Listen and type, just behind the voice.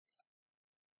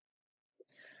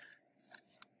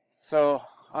So,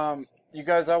 you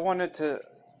guys, I wanted to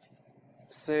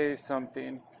say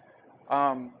something.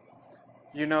 Um,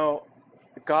 you know,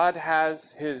 God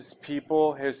has his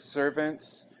people, his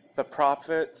servants, the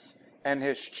prophets, and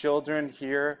his children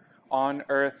here on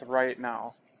earth right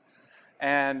now.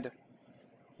 And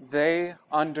they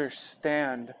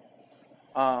understand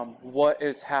what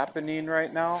is happening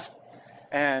right now.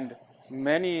 And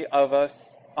many of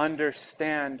us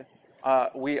understand,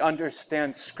 we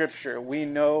understand Scripture. We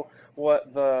know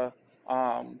what the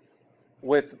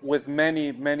with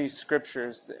many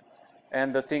scriptures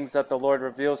and the things that the Lord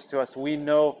reveals to us, we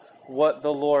know what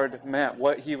the Lord meant,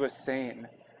 what he was saying,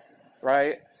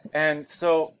 right? And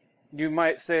so you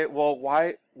might say, well,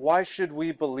 why should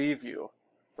we believe you,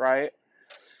 right?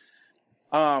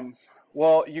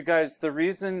 Well, you guys, the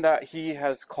reason that he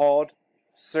has called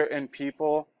certain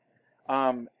people,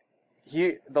 the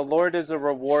Lord is a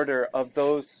rewarder of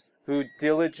those who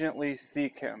diligently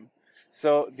seek him.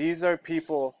 So these are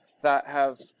people that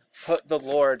have put the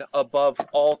Lord above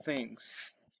all things.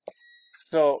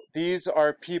 So these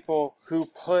are people who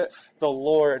put the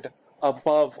Lord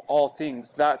above all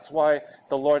things. That's why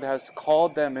the Lord has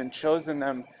called them and chosen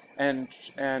them and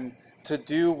to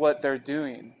do what they're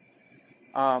doing.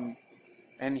 And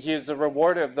he is the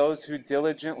rewarder of those who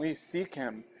diligently seek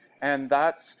him. And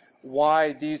that's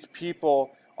why these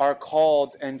people are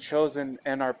called and chosen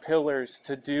and are pillars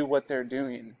to do what they're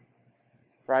doing.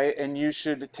 Right? And you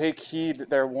should take heed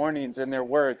their warnings and their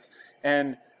words.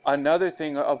 And another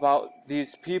thing about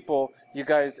these people, you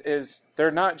guys, is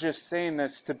they're not just saying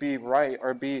this to be right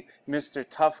or be Mr.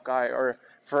 Tough Guy or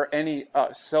for any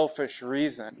selfish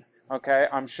reason. Okay,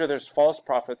 I'm sure there's false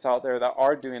prophets out there that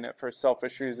are doing it for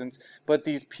selfish reasons, but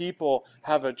these people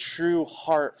have a true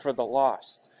heart for the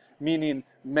lost, meaning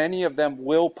many of them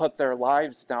will put their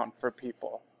lives down for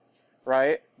people,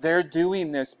 right? They're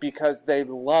doing this because they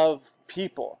love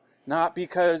people, not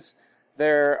because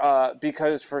they're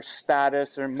because for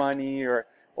status or money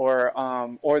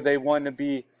or they want to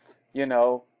be, you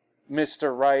know,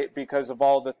 Mr. Right because of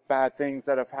all the bad things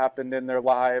that have happened in their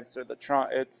lives or the trauma.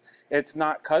 It's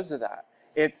not because of that.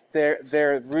 It's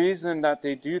their reason that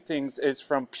they do things is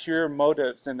from pure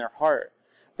motives in their heart.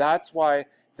 That's why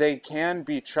they can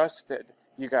be trusted,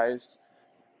 you guys.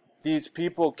 These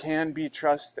people can be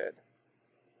trusted.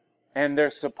 And they're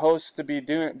supposed to be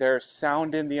they're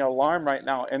sounding the alarm right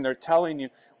now, and they're telling you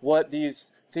what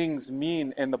these things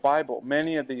mean in the Bible.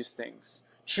 Many of these things.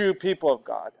 True people of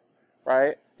God,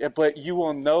 right? But you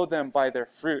will know them by their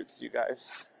fruits, you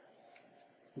guys.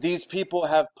 These people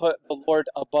have put the Lord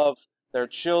above their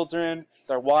children,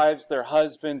 their wives, their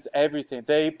husbands, everything.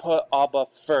 They put Abba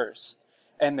first,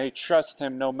 and they trust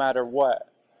him no matter what.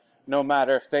 No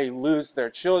matter if they lose their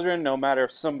children, no matter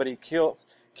if somebody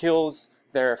kills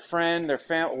their friend, their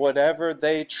family, whatever,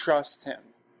 they trust him,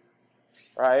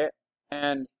 right?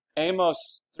 And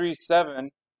Amos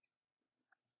 3:7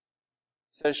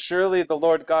 says, surely the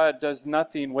Lord God does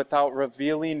nothing without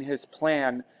revealing his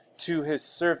plan to his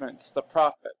servants, the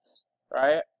prophets,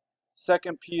 right? 2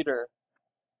 Peter,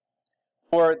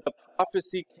 for the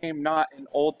prophecy came not in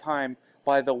old time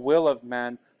by the will of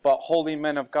men, but holy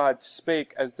men of God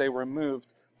spake as they were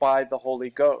moved by the Holy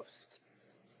Ghost.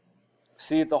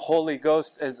 See, the Holy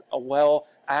Ghost is well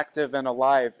active and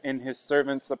alive in his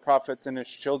servants, the prophets, and his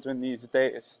children these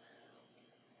days.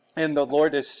 And the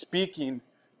Lord is speaking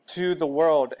to the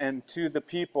world and to the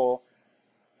people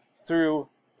through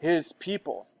his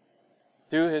people,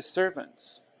 through his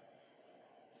servants.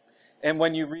 And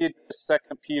when you read 2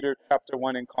 Peter chapter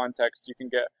 1 in context, you can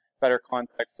get better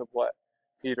context of what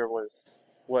Peter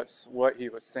what he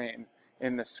was saying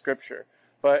in the scripture.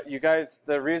 But you guys,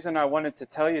 the reason I wanted to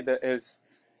tell you that is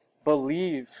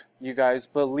believe, you guys,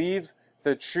 believe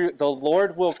the truth. The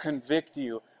Lord will convict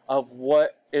you of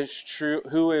what is true,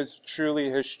 who is truly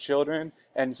his children,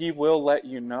 and he will let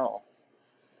you know.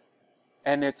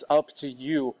 And it's up to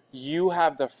you. You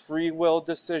have the free will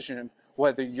decision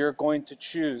whether you're going to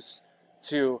choose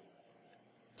to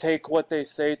take what they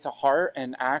say to heart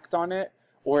and act on it,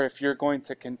 or if you're going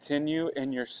to continue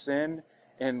in your sin,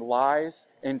 in lies,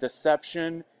 in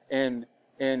deception, in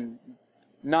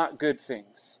not good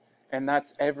things. And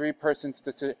that's every person's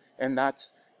decision. And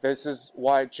this is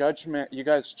why judgment, you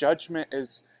guys, judgment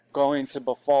is going to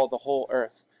befall the whole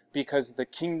earth. Because the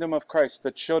kingdom of Christ, the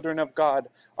children of God,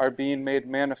 are being made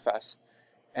manifest.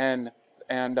 And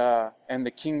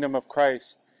the kingdom of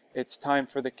Christ, it's time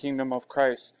for the kingdom of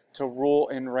Christ to rule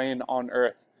and reign on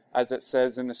earth, as it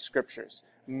says in the scriptures,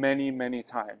 many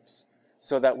times,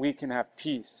 so that we can have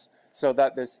peace, so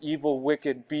that this evil,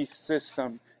 wicked beast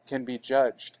system can be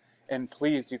judged. And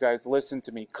please, you guys, listen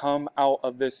to me. Come out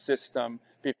of this system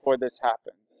before this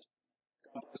happens.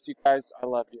 God bless you guys. I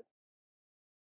love you.